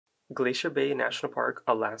Glacier Bay National Park,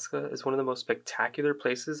 Alaska is one of the most spectacular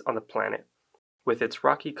places on the planet. With its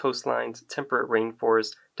rocky coastlines, temperate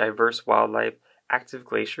rainforests, diverse wildlife, active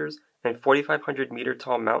glaciers, and 4,500-meter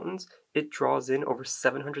tall mountains, it draws in over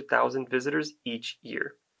 700,000 visitors each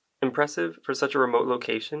year. Impressive for such a remote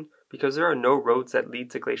location because there are no roads that lead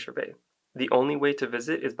to Glacier Bay. The only way to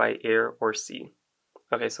visit is by air or sea.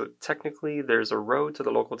 Okay, so technically there's a road to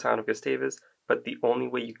the local town of Gustavus, but the only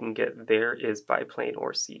way you can get there is by plane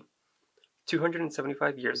or sea.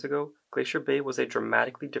 275 years ago, Glacier Bay was a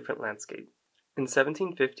dramatically different landscape. In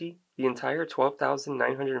 1750, the entire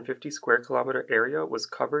 12,950 square kilometer area was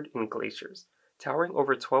covered in glaciers, towering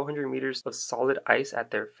over 1,200 meters of solid ice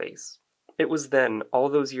at their face. It was then, all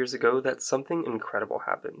those years ago, that something incredible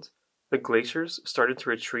happened. The glaciers started to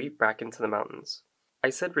retreat back into the mountains. I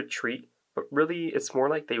said retreat, but really it's more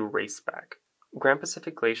like they raced back. Grand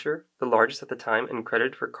Pacific Glacier, the largest at the time and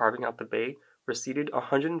credited for carving out the bay, receded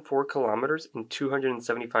 104 kilometers in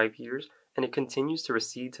 275 years, and it continues to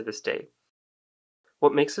recede to this day.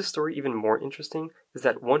 What makes this story even more interesting is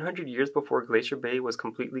that 100 years before Glacier Bay was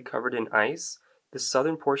completely covered in ice, the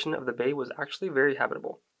southern portion of the bay was actually very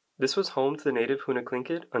habitable. This was home to the native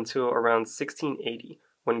Hunaklinket until around 1680,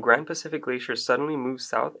 when Grand Pacific Glacier suddenly moved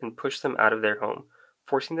south and pushed them out of their home,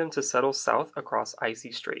 forcing them to settle south across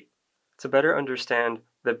Icy Strait. To better understand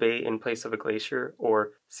the bay in place of a glacier,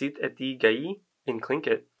 or Sit eti gai in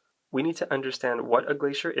Tlingit, we need to understand what a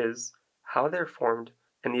glacier is, how they're formed,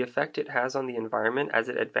 and the effect it has on the environment as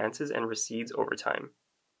it advances and recedes over time.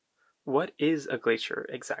 What is a glacier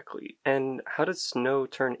exactly, and how does snow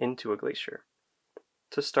turn into a glacier?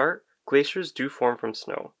 To start, glaciers do form from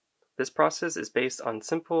snow. This process is based on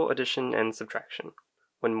simple addition and subtraction.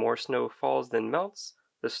 When more snow falls than melts,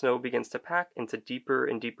 the snow begins to pack into deeper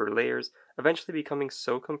and deeper layers, eventually becoming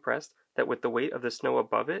so compressed that with the weight of the snow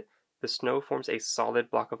above it, the snow forms a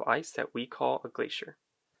solid block of ice that we call a glacier.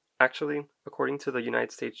 Actually, according to the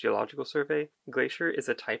United States Geological Survey, glacier is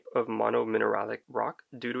a type of monomineralic rock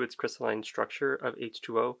due to its crystalline structure of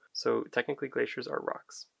H2O, so technically glaciers are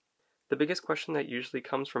rocks. The biggest question that usually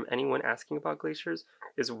comes from anyone asking about glaciers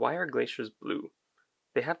is, why are glaciers blue?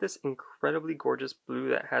 They have this incredibly gorgeous blue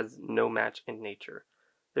that has no match in nature.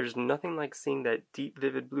 There's nothing like seeing that deep,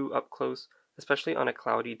 vivid blue up close, especially on a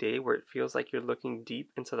cloudy day where it feels like you're looking deep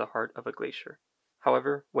into the heart of a glacier.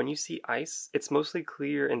 However, when you see ice, it's mostly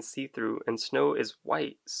clear and see-through, and snow is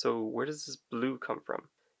white, so where does this blue come from?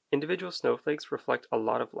 Individual snowflakes reflect a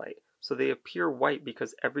lot of light, so they appear white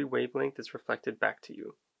because every wavelength is reflected back to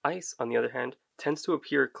you. Ice, on the other hand, tends to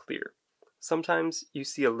appear clear. Sometimes you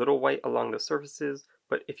see a little white along the surfaces,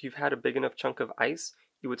 but if you've had a big enough chunk of ice,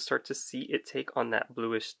 you would start to see it take on that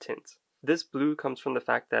bluish tint. This blue comes from the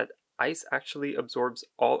fact that ice actually absorbs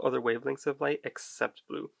all other wavelengths of light except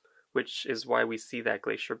blue, which is why we see that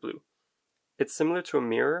glacier blue. It's similar to a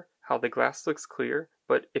mirror, how the glass looks clear,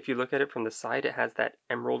 but if you look at it from the side, it has that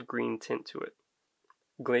emerald green tint to it.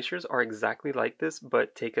 Glaciers are exactly like this,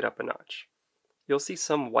 but take it up a notch. You'll see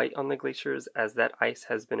some white on the glaciers as that ice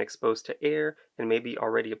has been exposed to air and maybe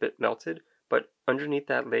already a bit melted, but underneath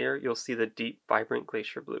that layer you'll see the deep, vibrant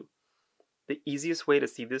glacier blue. The easiest way to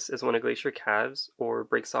see this is when a glacier calves or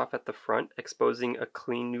breaks off at the front, exposing a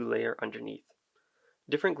clean new layer underneath.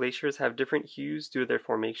 Different glaciers have different hues due to their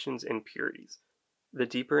formations and purities. The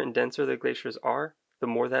deeper and denser the glaciers are, the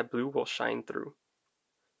more that blue will shine through.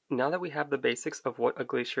 Now that we have the basics of what a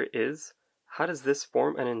glacier is, how does this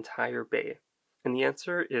form an entire bay? And the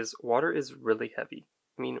answer is water is really heavy.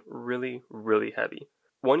 I mean, really, really heavy.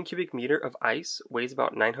 1 cubic meter of ice weighs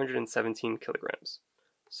about 917 kilograms.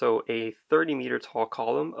 So a 30-meter tall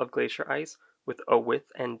column of glacier ice with a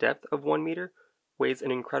width and depth of 1 meter weighs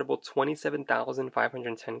an incredible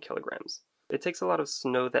 27,510 kilograms. It takes a lot of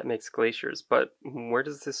snow that makes glaciers, but where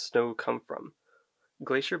does this snow come from?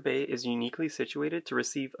 Glacier Bay is uniquely situated to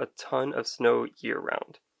receive a ton of snow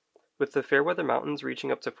year-round. With the Fairweather Mountains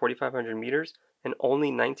reaching up to 4,500 meters and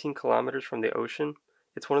only 19 kilometers from the ocean,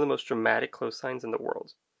 it's one of the most dramatic coastlines in the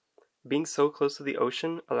world. Being so close to the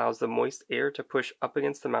ocean allows the moist air to push up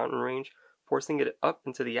against the mountain range, forcing it up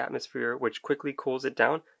into the atmosphere, which quickly cools it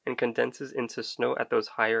down and condenses into snow at those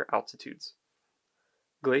higher altitudes.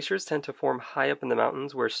 Glaciers tend to form high up in the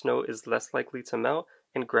mountains where snow is less likely to melt,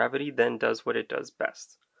 and gravity then does what it does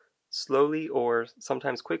best. Slowly, or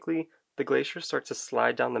sometimes quickly, the glaciers start to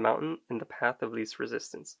slide down the mountain in the path of least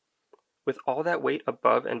resistance. With all that weight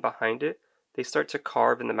above and behind it, they start to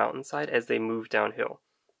carve in the mountainside as they move downhill,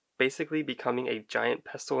 basically becoming a giant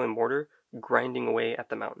pestle and mortar grinding away at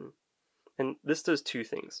the mountain. And this does two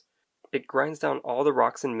things. It grinds down all the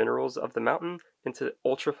rocks and minerals of the mountain into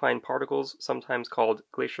ultrafine particles, sometimes called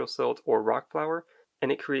glacial silt or rock flour,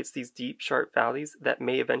 and it creates these deep, sharp valleys that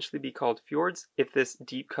may eventually be called fjords if this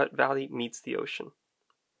deep-cut valley meets the ocean.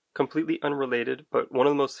 Completely unrelated, but one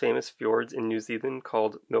of the most famous fjords in New Zealand,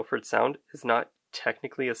 called Milford Sound, is not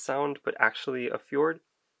technically a sound, but actually a fjord.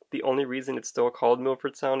 The only reason it's still called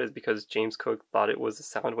Milford Sound is because James Cook thought it was a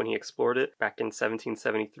sound when he explored it back in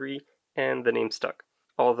 1773, and the name stuck.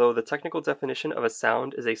 Although the technical definition of a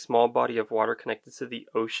sound is a small body of water connected to the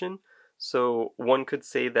ocean, so one could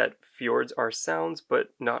say that fjords are sounds, but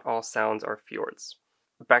not all sounds are fjords.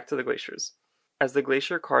 Back to the glaciers. As the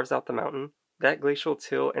glacier carves out the mountain, that glacial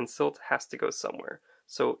till and silt has to go somewhere,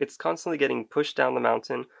 so it's constantly getting pushed down the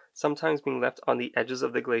mountain, sometimes being left on the edges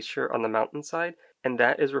of the glacier on the mountainside, and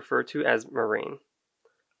that is referred to as moraine.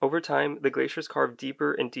 Over time, the glaciers carve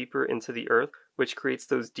deeper and deeper into the earth, which creates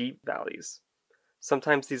those deep valleys.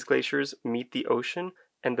 Sometimes these glaciers meet the ocean,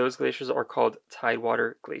 and those glaciers are called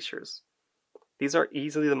tidewater glaciers. These are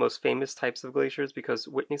easily the most famous types of glaciers because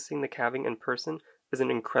witnessing the calving in person is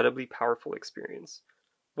an incredibly powerful experience.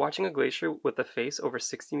 Watching a glacier with a face over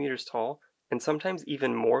 60 meters tall, and sometimes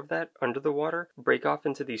even more of that under the water, break off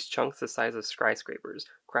into these chunks the size of skyscrapers,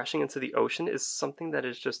 crashing into the ocean is something that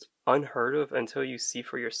is just unheard of until you see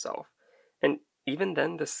for yourself. And even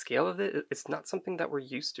then, the scale of it is not something that we're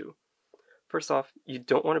used to. First off, you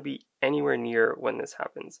don't want to be anywhere near when this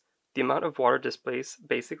happens. The amount of water displaced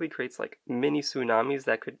basically creates like mini tsunamis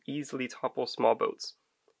that could easily topple small boats.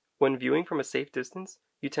 When viewing from a safe distance,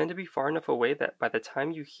 you tend to be far enough away that by the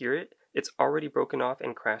time you hear it, it's already broken off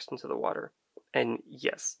and crashed into the water. And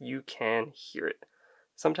yes, you can hear it.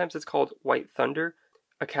 Sometimes it's called white thunder.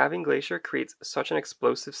 A calving glacier creates such an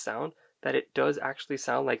explosive sound that it does actually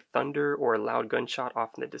sound like thunder or a loud gunshot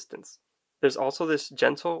off in the distance. There's also this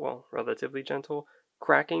gentle, well, relatively gentle,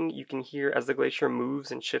 cracking you can hear as the glacier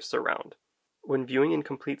moves and shifts around. When viewing in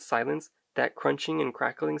complete silence, that crunching and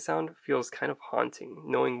crackling sound feels kind of haunting,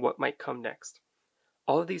 knowing what might come next.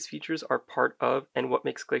 All of these features are part of and what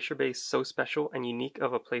makes Glacier Bay so special and unique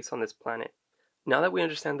of a place on this planet. Now that we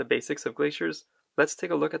understand the basics of glaciers, let's take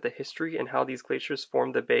a look at the history and how these glaciers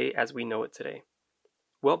formed the bay as we know it today.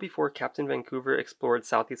 Well before Captain Vancouver explored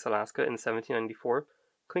Southeast Alaska in 1794,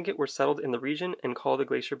 Tlingit were settled in the region and called the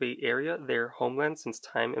Glacier Bay area their homeland since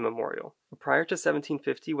time immemorial. Prior to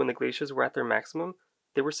 1750, when the glaciers were at their maximum,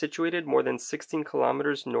 they were situated more than 16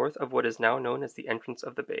 kilometers north of what is now known as the entrance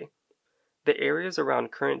of the bay. The areas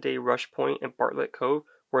around current-day Rush Point and Bartlett Cove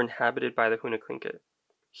were inhabited by the Hoona Tlingit.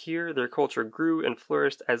 Here, their culture grew and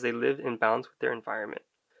flourished as they lived in balance with their environment.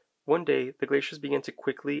 One day, the glaciers began to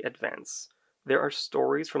quickly advance. There are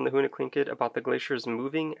stories from the Hoona Tlingit about the glaciers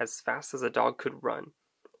moving as fast as a dog could run.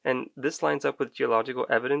 And this lines up with geological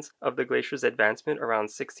evidence of the glacier's advancement around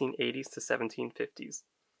 1680s to 1750s.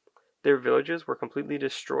 Their villages were completely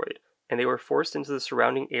destroyed, and they were forced into the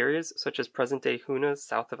surrounding areas such as present-day Hoona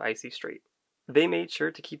south of Icy Strait. They made sure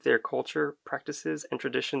to keep their culture, practices, and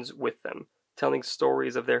traditions with them, telling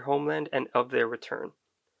stories of their homeland and of their return.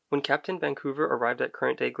 When Captain Vancouver arrived at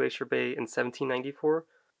current-day Glacier Bay in 1794,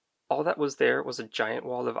 all that was there was a giant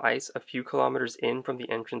wall of ice a few kilometers in from the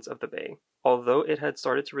entrance of the bay. Although it had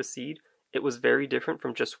started to recede, it was very different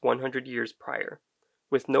from just 100 years prior.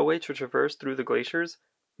 With no way to traverse through the glaciers,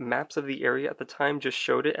 maps of the area at the time just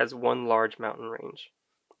showed it as one large mountain range.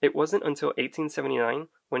 It wasn't until 1879,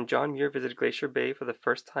 when John Muir visited Glacier Bay for the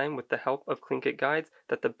first time with the help of Tlingit guides,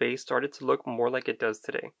 that the bay started to look more like it does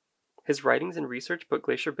today. His writings and research put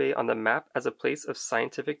Glacier Bay on the map as a place of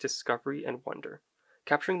scientific discovery and wonder,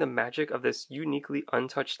 capturing the magic of this uniquely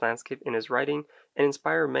untouched landscape in his writing and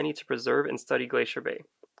inspire many to preserve and study Glacier Bay,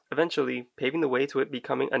 eventually paving the way to it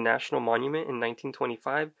becoming a national monument in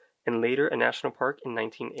 1925 and later a national park in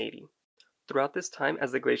 1980. Throughout this time,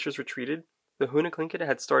 as the glaciers retreated, the Hoona Tlingit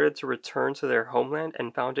had started to return to their homeland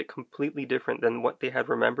and found it completely different than what they had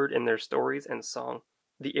remembered in their stories and song.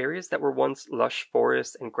 The areas that were once lush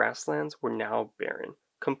forests and grasslands were now barren,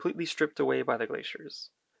 completely stripped away by the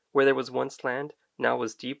glaciers. Where there was once land, now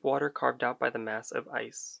was deep water carved out by the mass of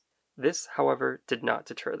ice. This, however, did not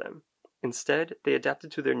deter them. Instead, they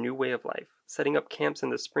adapted to their new way of life, setting up camps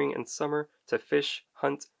in the spring and summer to fish,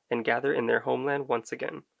 hunt, and gather in their homeland once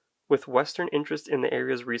again. With Western interest in the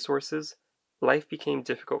area's resources, life became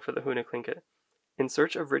difficult for the Hoona Tlingit. In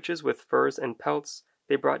search of riches with furs and pelts,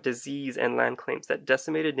 they brought disease and land claims that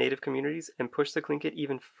decimated native communities and pushed the Tlingit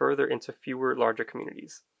even further into fewer, larger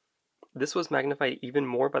communities. This was magnified even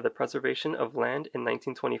more by the preservation of land in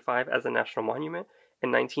 1925 as a national monument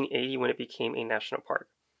and 1980 when it became a national park.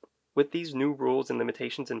 With these new rules and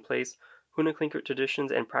limitations in place, Hoona Tlingit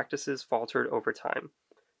traditions and practices faltered over time.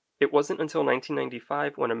 It wasn't until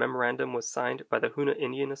 1995 when a memorandum was signed by the Hoona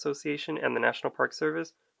Indian Association and the National Park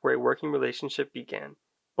Service, where a working relationship began.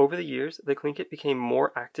 Over the years, the Tlingit became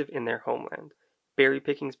more active in their homeland. Berry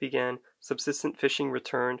pickings began, subsistence fishing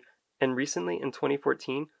returned, and recently in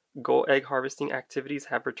 2014, gull egg harvesting activities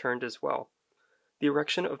have returned as well. The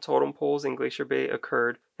erection of totem poles in Glacier Bay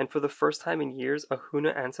occurred, and for the first time in years, a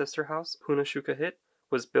Huna ancestor house, Huna Shukahit,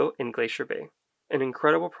 was built in Glacier Bay. An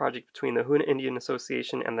incredible project between the Huna Indian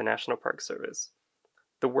Association and the National Park Service.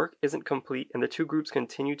 The work isn't complete, and the two groups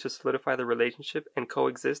continue to solidify their relationship and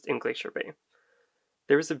coexist in Glacier Bay.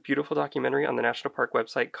 There is a beautiful documentary on the National Park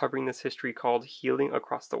website covering this history called Healing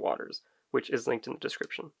Across the Waters, which is linked in the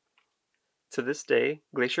description. To this day,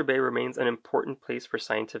 Glacier Bay remains an important place for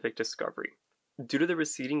scientific discovery. Due to the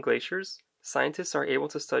receding glaciers, scientists are able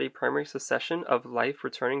to study primary succession of life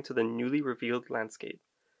returning to the newly revealed landscape.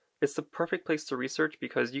 It's the perfect place to research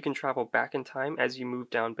because you can travel back in time as you move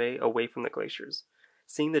down bay away from the glaciers,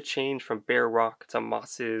 seeing the change from bare rock to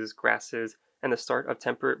mosses, grasses, and the start of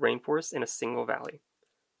temperate rainforests in a single valley.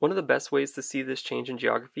 One of the best ways to see this change in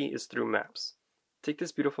geography is through maps. Take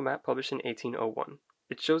this beautiful map published in 1801.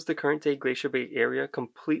 It shows the current day Glacier Bay area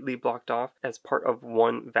completely blocked off as part of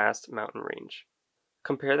one vast mountain range.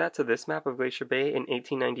 Compare that to this map of Glacier Bay in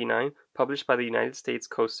 1899 published by the United States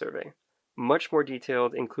Coast Survey. Much more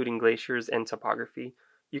detailed, including glaciers and topography.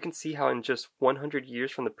 You can see how in just 100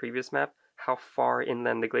 years from the previous map, how far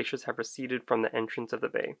inland the glaciers have receded from the entrance of the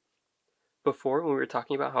bay. Before, when we were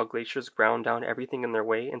talking about how glaciers ground down everything in their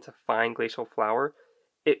way into fine glacial flour,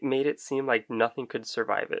 it made it seem like nothing could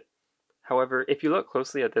survive it. However, if you look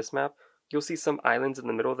closely at this map, you'll see some islands in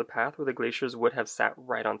the middle of the path where the glaciers would have sat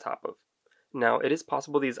right on top of. Now, it is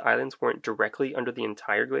possible these islands weren't directly under the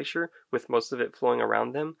entire glacier, with most of it flowing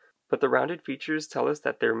around them, but the rounded features tell us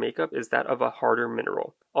that their makeup is that of a harder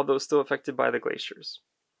mineral, although still affected by the glaciers.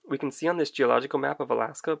 We can see on this geological map of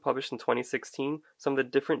Alaska, published in 2016, some of the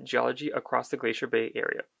different geology across the Glacier Bay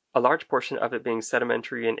area. A large portion of it being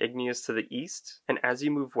sedimentary and igneous to the east, and as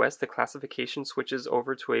you move west, the classification switches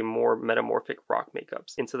over to a more metamorphic rock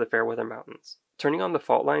makeups into the Fairweather Mountains. Turning on the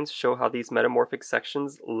fault lines show how these metamorphic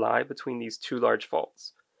sections lie between these two large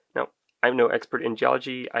faults. Now, I'm no expert in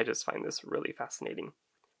geology, I just find this really fascinating.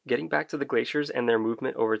 Getting back to the glaciers and their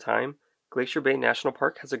movement over time, Glacier Bay National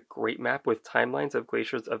Park has a great map with timelines of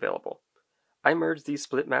glaciers available. I merged these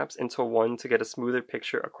split maps into one to get a smoother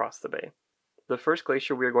picture across the bay. The first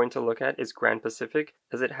glacier we are going to look at is Grand Pacific,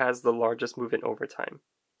 as it has the largest movement over time.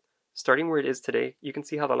 Starting where it is today, you can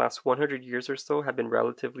see how the last 100 years or so have been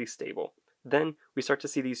relatively stable. Then, we start to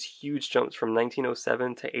see these huge jumps from 1907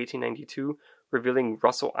 to 1892, revealing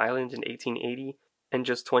Russell Island in 1880, and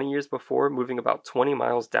just 20 years before, moving about 20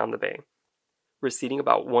 miles down the bay, receding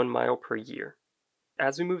about 1 mile per year.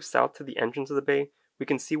 As we move south to the entrance of the bay, we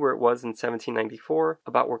can see where it was in 1794,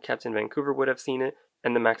 about where Captain Vancouver would have seen it,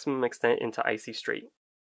 and the maximum extent into Icy Strait.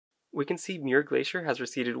 We can see Muir Glacier has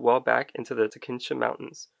receded well back into the Tekinsha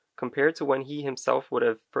Mountains, compared to when he himself would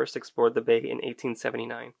have first explored the bay in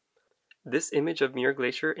 1879. This image of Muir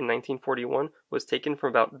Glacier in 1941 was taken from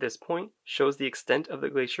about this point, shows the extent of the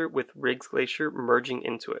glacier with Riggs Glacier merging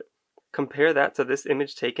into it. Compare that to this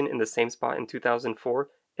image taken in the same spot in 2004,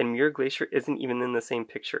 and Muir Glacier isn't even in the same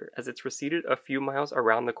picture, as it's receded a few miles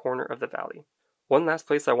around the corner of the valley. One last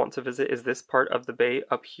place I want to visit is this part of the bay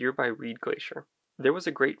up here by Reed Glacier. There was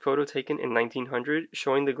a great photo taken in 1900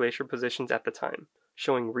 showing the glacier positions at the time,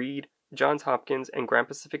 showing Reed, Johns Hopkins, and Grand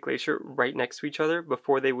Pacific Glacier right next to each other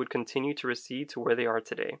before they would continue to recede to where they are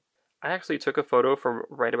today. I actually took a photo from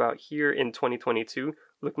right about here in 2022,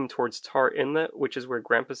 looking towards Tar Inlet, which is where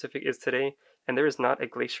Grand Pacific is today, and there is not a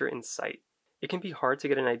glacier in sight. It can be hard to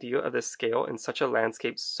get an idea of the scale in such a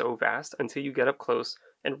landscape so vast until you get up close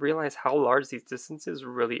and realize how large these distances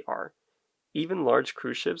really are. Even large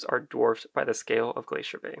cruise ships are dwarfed by the scale of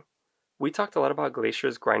Glacier Bay. We talked a lot about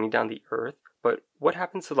glaciers grinding down the earth, but what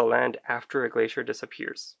happens to the land after a glacier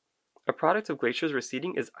disappears? A product of glaciers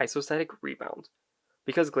receding is isostatic rebound.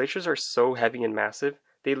 Because glaciers are so heavy and massive,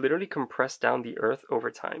 they literally compress down the earth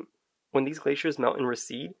over time. When these glaciers melt and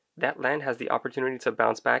recede, that land has the opportunity to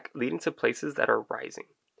bounce back, leading to places that are rising.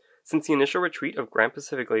 Since the initial retreat of Grand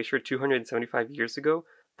Pacific Glacier 275 years ago,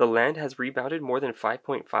 the land has rebounded more than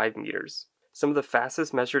 5.5 meters, some of the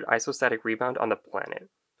fastest measured isostatic rebound on the planet.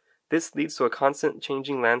 This leads to a constant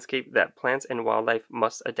changing landscape that plants and wildlife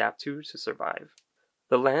must adapt to survive.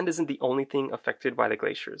 The land isn't the only thing affected by the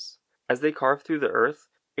glaciers. As they carve through the earth,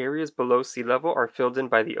 areas below sea level are filled in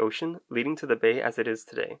by the ocean, leading to the bay as it is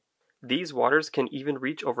today. These waters can even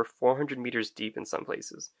reach over 400 meters deep in some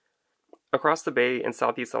places. Across the bay in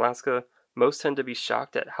southeast Alaska, most tend to be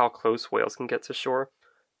shocked at how close whales can get to shore.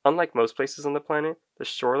 Unlike most places on the planet, the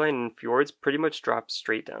shoreline and fjords pretty much drop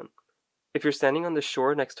straight down. If you're standing on the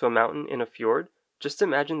shore next to a mountain in a fjord, just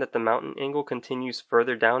imagine that the mountain angle continues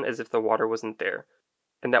further down as if the water wasn't there,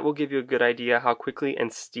 and that will give you a good idea how quickly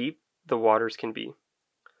and steep the waters can be.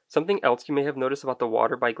 Something else you may have noticed about the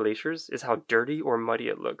water by glaciers is how dirty or muddy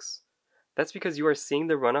it looks. That's because you are seeing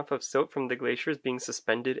the runoff of silt from the glaciers being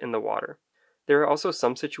suspended in the water. There are also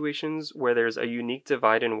some situations where there's a unique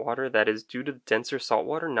divide in water that is due to denser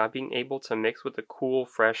saltwater not being able to mix with the cool,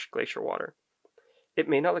 fresh glacier water. It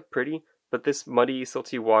may not look pretty, but this muddy,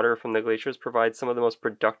 silty water from the glaciers provides some of the most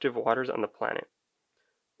productive waters on the planet.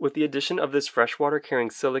 With the addition of this fresh water carrying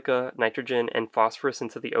silica, nitrogen, and phosphorus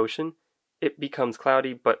into the ocean, it becomes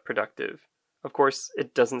cloudy but productive. Of course,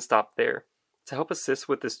 it doesn't stop there. To help assist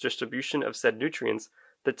with this distribution of said nutrients,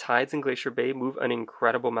 the tides in Glacier Bay move an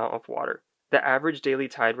incredible amount of water. The average daily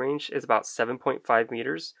tide range is about 7.5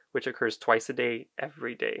 meters, which occurs twice a day,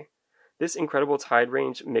 every day. This incredible tide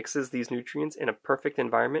range mixes these nutrients in a perfect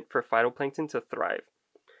environment for phytoplankton to thrive.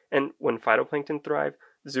 And when phytoplankton thrive,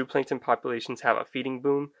 zooplankton populations have a feeding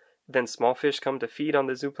boom, then small fish come to feed on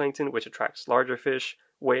the zooplankton, which attracts larger fish,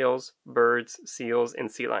 whales, birds, seals,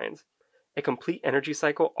 and sea lions. A complete energy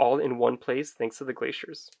cycle all in one place thanks to the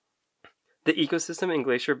glaciers. The ecosystem in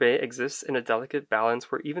Glacier Bay exists in a delicate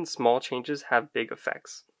balance where even small changes have big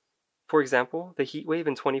effects. For example, the heat wave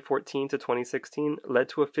in 2014 to 2016 led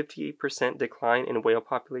to a 58% decline in whale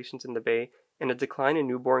populations in the bay and a decline in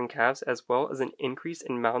newborn calves as well as an increase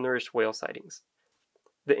in malnourished whale sightings.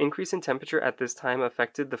 The increase in temperature at this time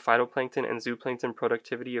affected the phytoplankton and zooplankton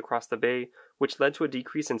productivity across the bay, which led to a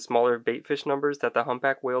decrease in smaller baitfish numbers that the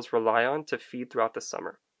humpback whales rely on to feed throughout the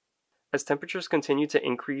summer. As temperatures continue to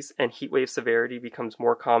increase and heatwave severity becomes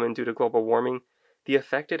more common due to global warming, the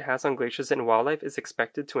effect it has on glaciers and wildlife is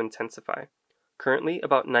expected to intensify. Currently,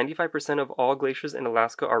 about 95% of all glaciers in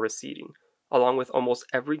Alaska are receding, along with almost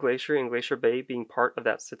every glacier in Glacier Bay being part of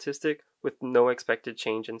that statistic with no expected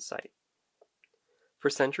change in sight. For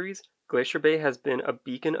centuries, Glacier Bay has been a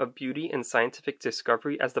beacon of beauty and scientific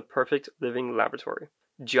discovery as the perfect living laboratory.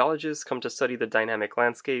 Geologists come to study the dynamic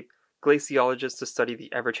landscape, glaciologists to study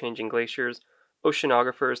the ever-changing glaciers,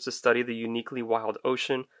 oceanographers to study the uniquely wild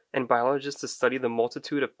ocean, and biologists to study the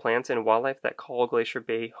multitude of plants and wildlife that call Glacier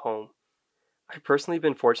Bay home. I've personally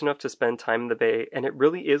been fortunate enough to spend time in the bay, and it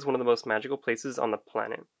really is one of the most magical places on the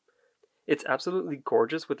planet. It's absolutely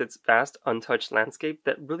gorgeous with its vast, untouched landscape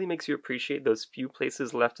that really makes you appreciate those few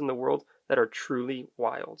places left in the world that are truly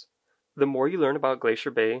wild. The more you learn about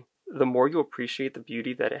Glacier Bay, the more you appreciate the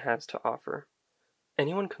beauty that it has to offer.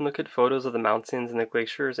 Anyone can look at photos of the mountains and the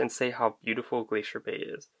glaciers and say how beautiful Glacier Bay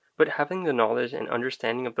is, but having the knowledge and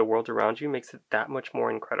understanding of the world around you makes it that much more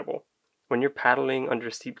incredible. When you're paddling under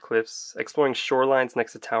steep cliffs, exploring shorelines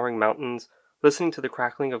next to towering mountains, listening to the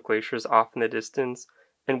crackling of glaciers off in the distance,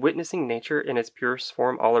 and witnessing nature in its purest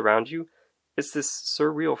form all around you, it's this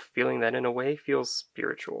surreal feeling that in a way feels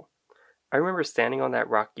spiritual. I remember standing on that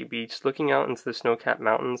rocky beach, looking out into the snow-capped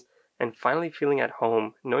mountains, and finally feeling at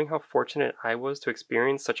home, knowing how fortunate I was to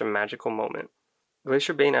experience such a magical moment.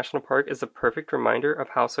 Glacier Bay National Park is a perfect reminder of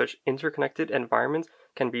how such interconnected environments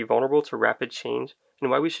can be vulnerable to rapid change, and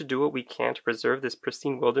why we should do what we can to preserve this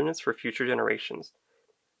pristine wilderness for future generations.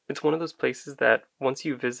 It's one of those places that, once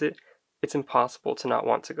you visit, it's impossible to not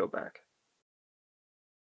want to go back.